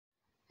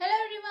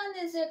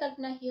everyone, this is your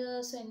Kalpana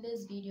here. So in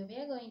this video we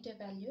are going to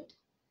evaluate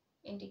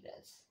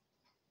integrals.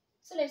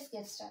 So let's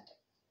get started.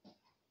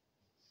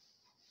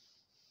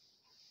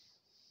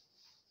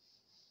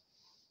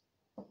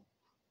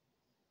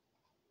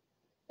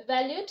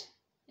 Evaluate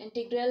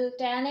integral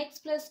tan x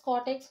plus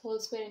cot x whole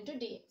square into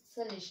dx.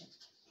 Solution.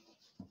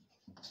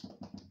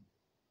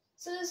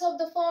 So this is of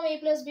the form a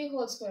plus b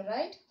whole square,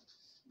 right?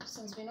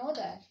 Since we know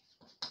that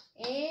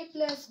a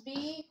plus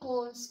b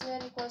whole square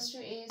equals to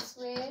a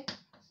square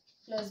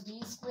plus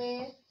b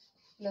square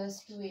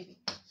plus 2ab.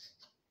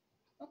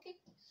 Okay.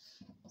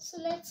 So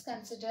let's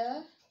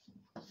consider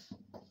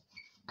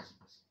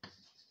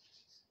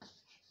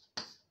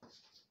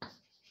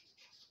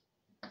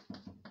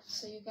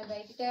so you can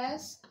write it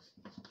as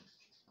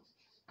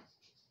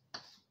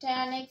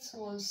tan x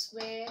whole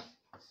square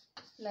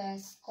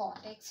plus cot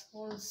x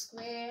whole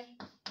square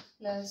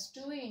plus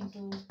 2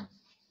 into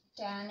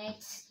tan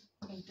x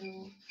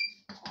into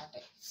cot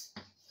x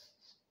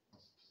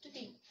to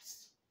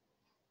dx.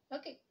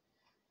 Okay.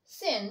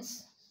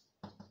 Since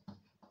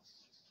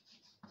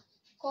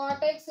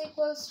cot x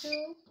equals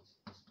to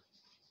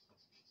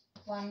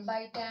 1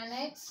 by tan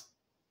x,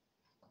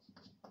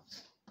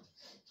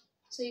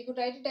 so you could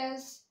write it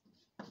as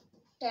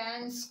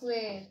tan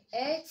square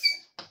x,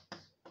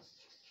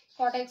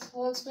 cot x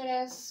whole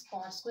square as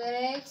cot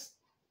square x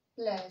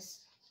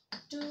plus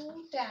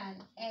 2 tan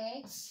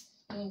x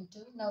into,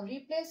 now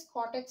replace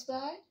cot x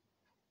by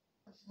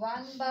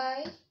 1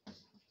 by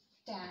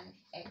tan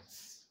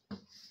x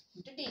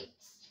into dx.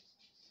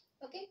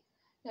 Okay,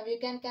 now you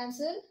can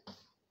cancel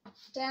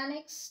tan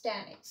x.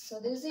 So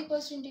this is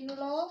equals to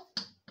integral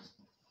of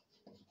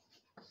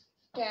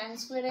tan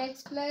square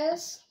x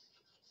plus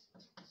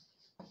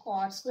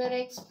cot square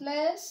x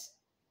plus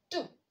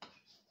 2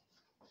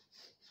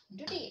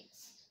 into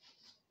dx.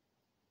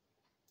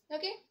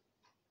 Okay,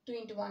 2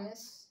 into 1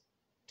 is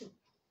 2.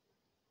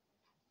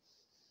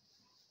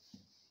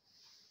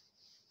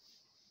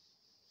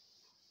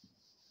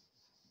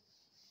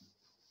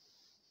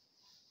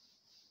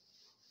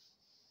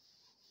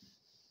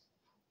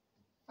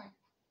 Fine.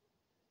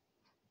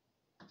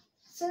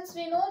 Since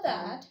we know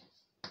that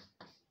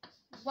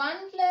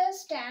 1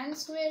 plus tan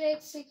square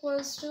x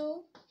equals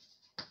to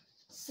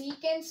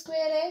secant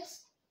square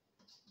x,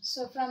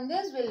 so from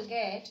this we'll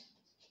get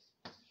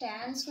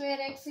tan square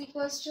x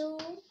equals to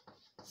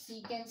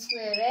secant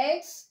square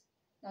x.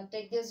 Now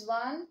take this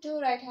 1 to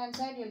right hand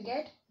side, you'll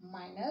get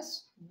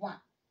minus 1.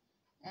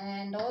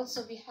 And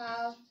also we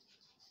have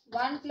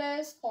 1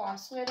 plus cot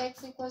square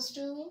x equals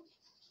to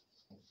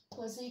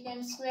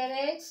cosecant square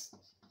x.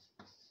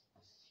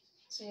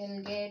 So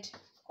you'll get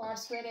cot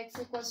square x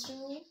equals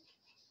to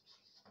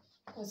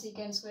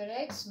cosecant square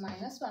x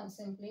minus 1.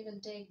 Simply we'll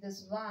take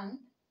this 1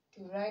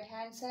 to right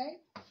hand side,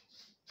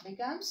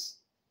 becomes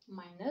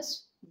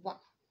minus 1.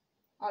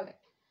 Alright.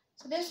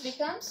 So this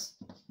becomes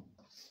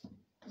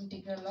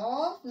integral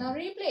of, now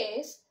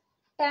replace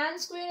tan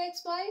square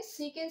x by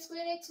secant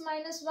square x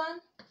minus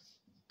 1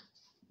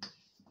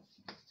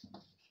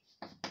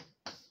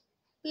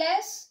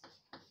 plus,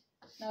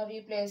 now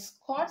replace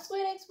cot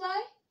square x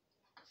by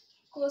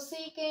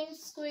cosecant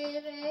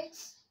square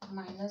x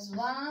minus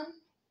 1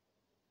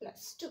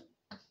 plus 2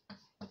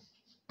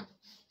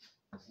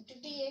 into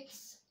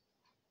dx.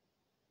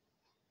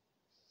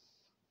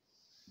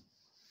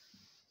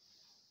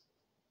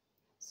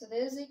 So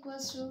this is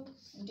equals to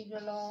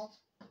integral of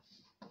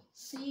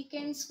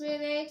secant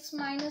square x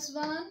minus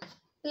 1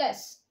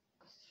 plus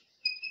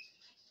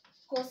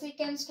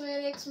cosecant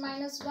square x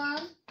minus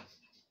 1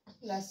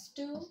 plus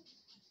 2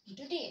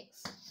 into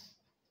dx.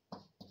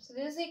 So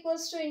this is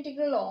equals to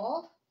integral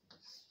of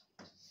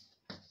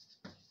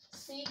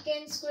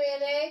secant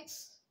square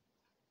x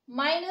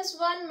minus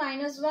 1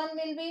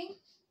 will be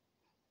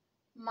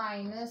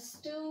minus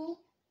 2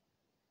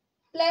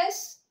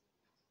 plus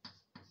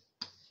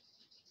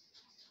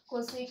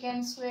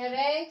cosecant square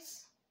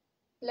x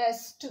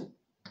plus 2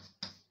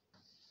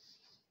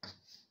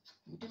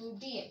 into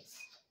dx.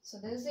 So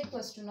this is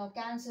equals to, now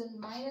cancel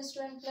minus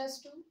 2 and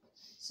plus 2.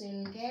 So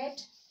you'll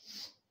get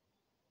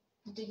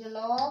integral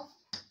of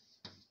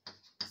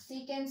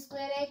secant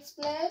square x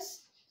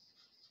plus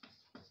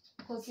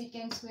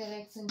cosecant square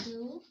x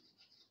into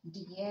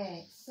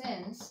dx.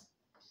 Since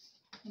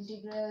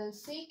integral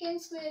secant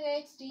square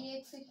x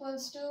dx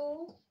equals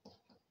to,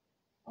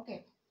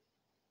 okay,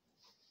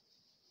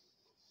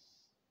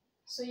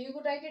 so you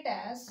could write it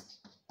as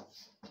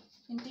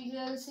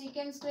integral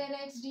secant square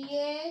x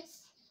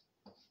dx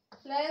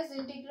plus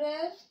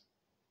integral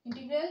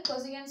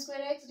cosecant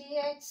square x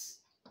dx.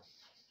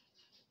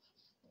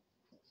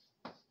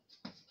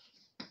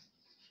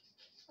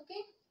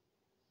 Okay,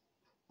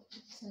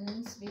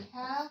 since we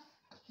have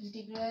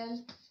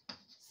integral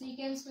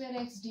secant square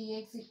x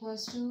dx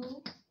equals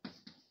to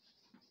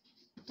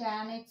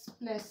tan x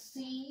plus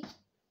c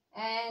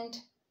and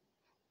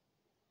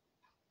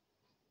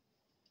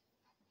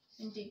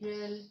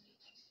integral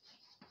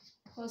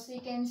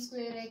cosecant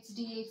square x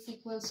dx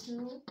equals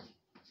to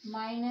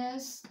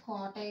minus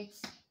cot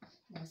x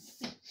plus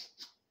c.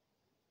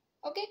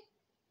 Okay.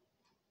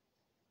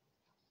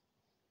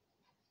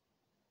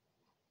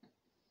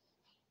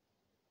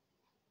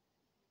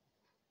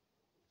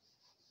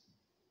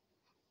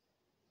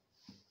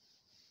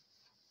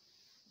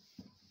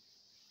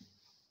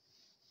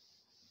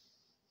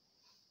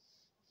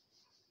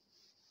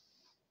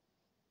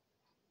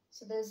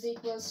 So this is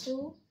equals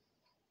to,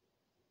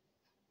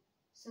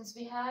 since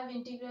we have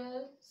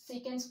integral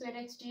secant square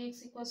x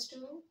dx equals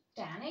to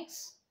tan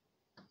x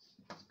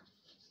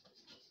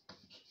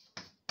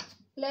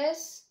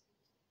plus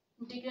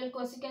integral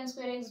cosecant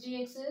square x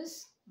dx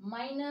is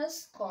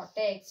minus cot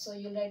x. So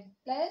you write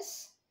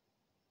plus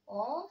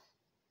of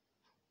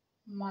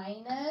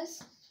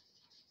minus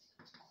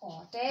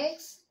cot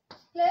x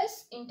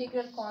plus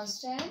integral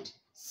constant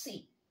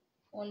c.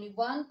 Only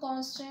one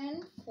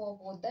constant for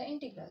both the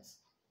integrals.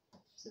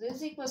 So this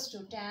is equals to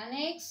tan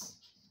x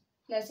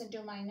plus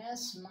into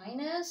minus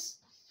minus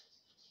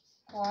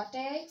cot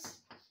x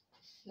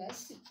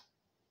plus c.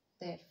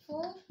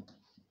 Therefore,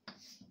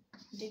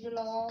 integral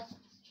of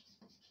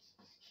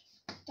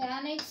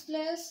tan x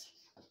plus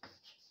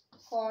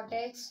cot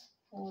x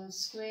whole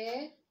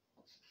square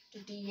to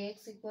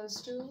dx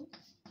equals to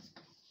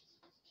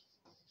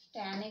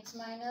tan x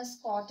minus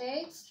cot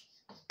x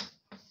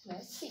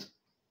plus c.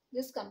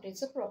 This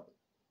completes the problem.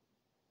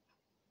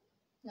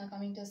 Now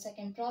coming to the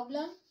second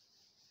problem.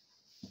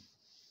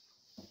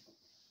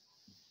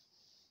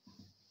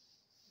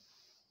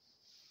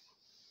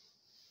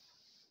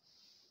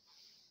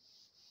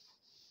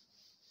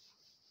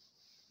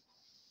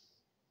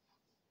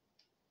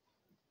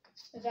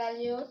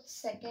 Evaluate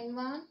second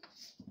one.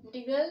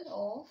 Integral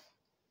of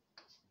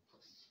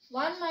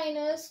 1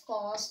 minus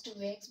cos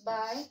 2x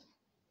by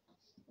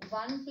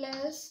 1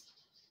 plus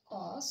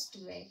cos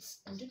 2x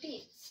into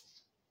dx.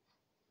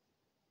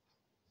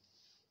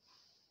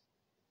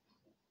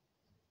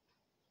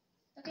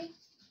 Okay.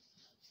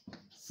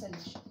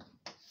 Solution.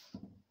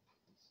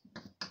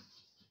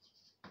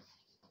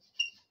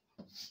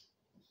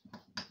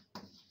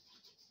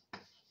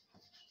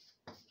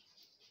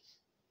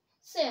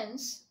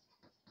 Since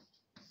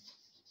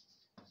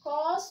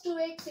cos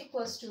 2x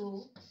equals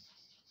to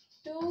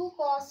 2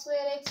 cos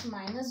square x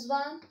minus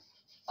 1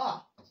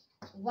 or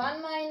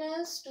 1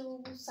 minus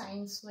 2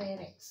 sin square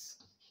x.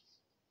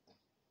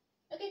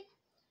 Okay.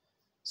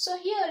 So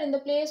here in the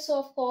place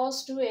of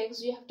cos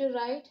 2x, you have to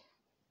write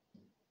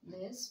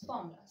these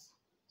formulas.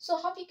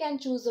 So how we can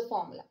choose the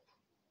formula?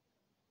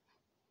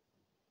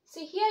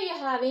 See, here you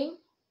are having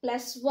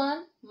plus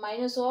 1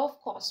 minus of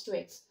cos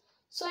 2x.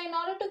 So in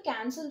order to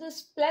cancel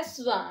this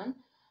plus 1,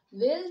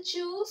 we'll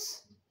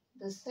choose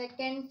the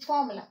second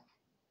formula.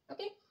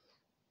 Okay.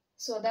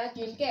 So that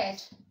you'll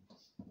get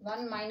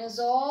 1 minus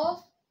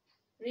of,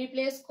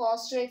 replace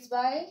cos 2x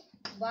by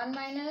 1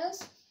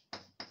 minus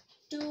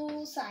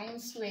 2 sin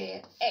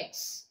square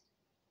x.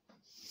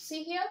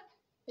 See here,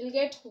 we'll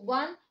get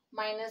 1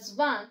 minus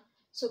 1.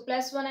 So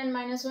plus 1 and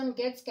minus 1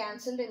 gets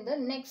cancelled in the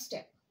next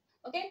step.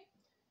 Okay.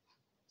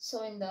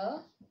 So in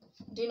the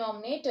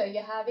denominator,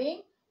 you're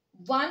having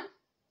 1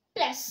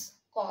 plus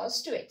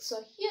cos 2x. So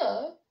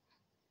here,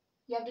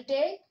 you have to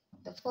take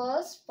the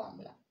first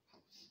formula.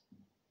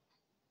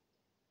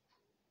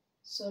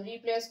 So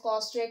replace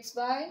cos 2x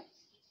by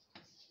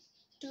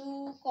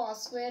 2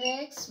 cos square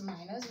x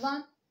minus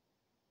 1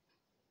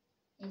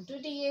 into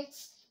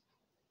dx.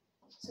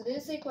 So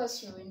this is equals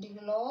to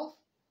integral of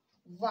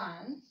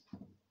 1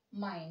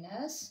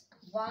 minus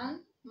 1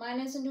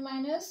 minus into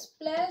minus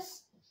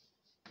plus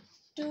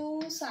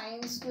 2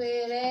 sin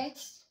square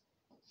x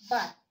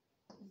by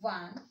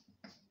 1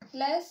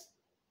 plus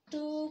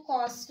 2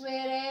 cos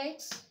square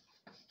x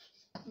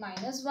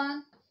minus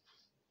 1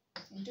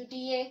 into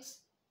dx.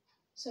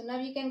 So now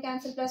we can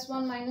cancel plus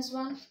 1 minus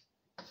 1.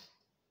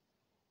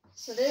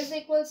 So this is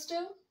equals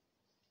to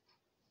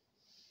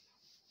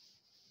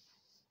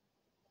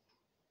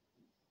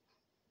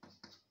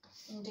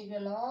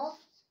integral of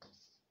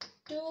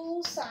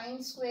 2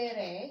 sin square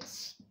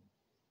x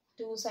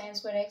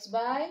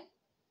by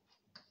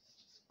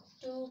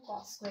 2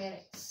 cos square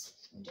x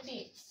into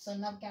dx. So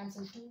now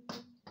cancel 2.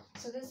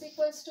 So this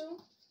equals to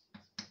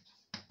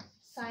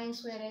sin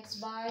square x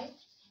by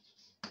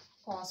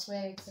cos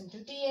square x into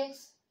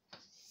dx.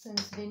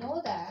 Since we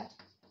know that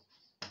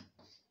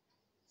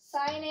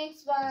sin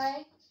x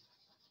by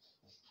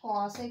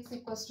cos x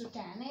equals to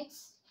tan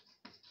x,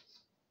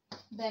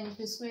 then if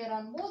you square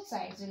on both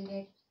sides, you'll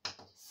get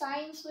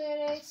sin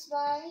square x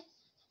by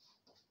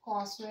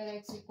cos square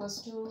x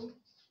equals to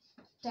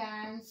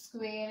tan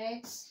square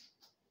x.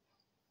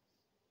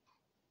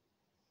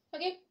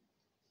 Okay.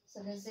 So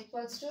this is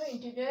equals to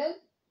integral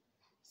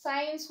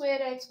sin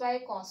square x by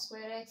cos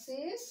square x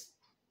is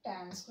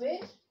tan square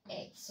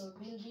x. So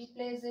we'll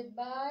replace it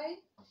by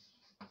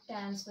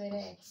tan square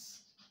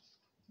x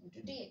into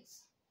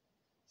dx.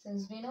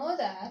 Since we know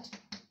that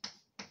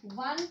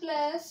 1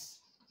 plus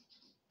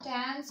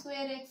tan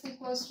square x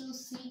equals to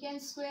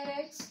secant square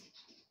x.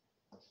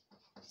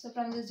 So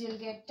from this you'll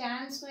get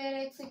tan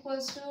square x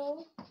equals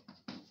to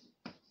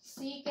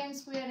secant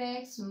square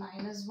x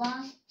minus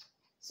 1.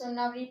 So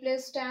now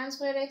replace tan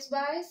square x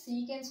by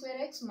secant square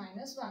x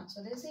minus 1.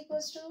 So this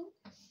equals to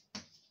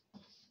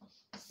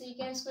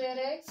secant square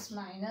x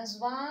minus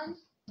 1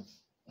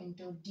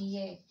 into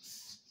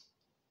dx.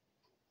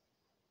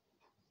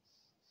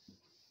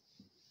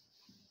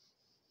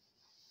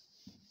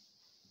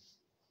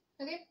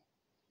 Okay.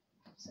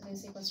 So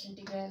this equals to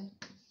integral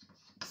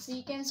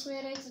secant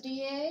square x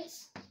dx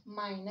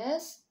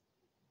minus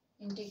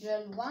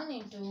integral 1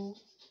 into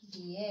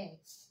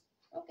dx.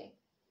 Okay.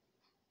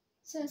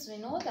 Since we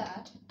know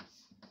that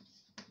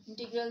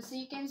integral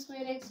secant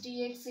square x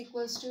dx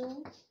equals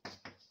to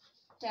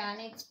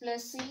tan x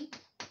plus c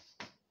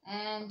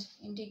and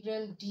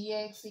integral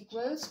dx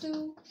equals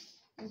to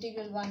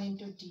integral 1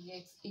 into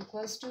dx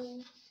equals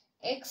to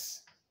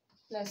x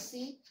plus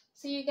c.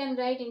 So you can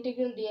write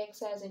integral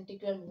dx as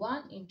integral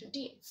 1 into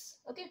dx.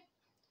 Okay.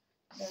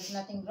 There's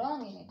nothing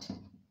wrong in it.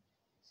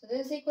 So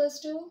this equals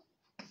to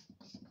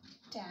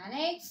tan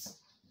x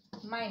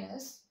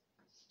minus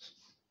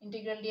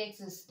integral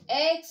dx is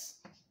x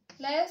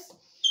plus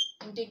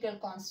integral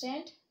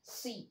constant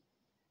c.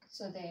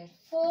 So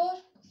therefore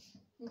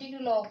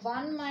integral of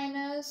 1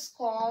 minus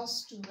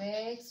cos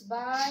 2x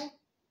by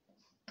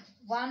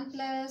 1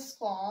 plus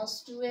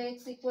cos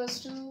 2x equals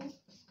to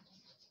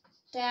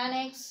tan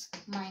x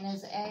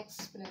minus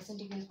x plus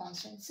integral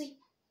constant c.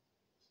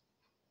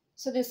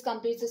 So this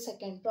completes the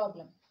second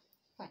problem.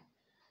 Fine.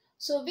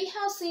 So we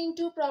have seen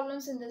two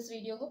problems in this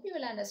video. Hope you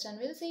will understand.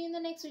 We'll see you in the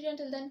next video.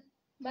 Until then,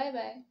 bye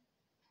bye.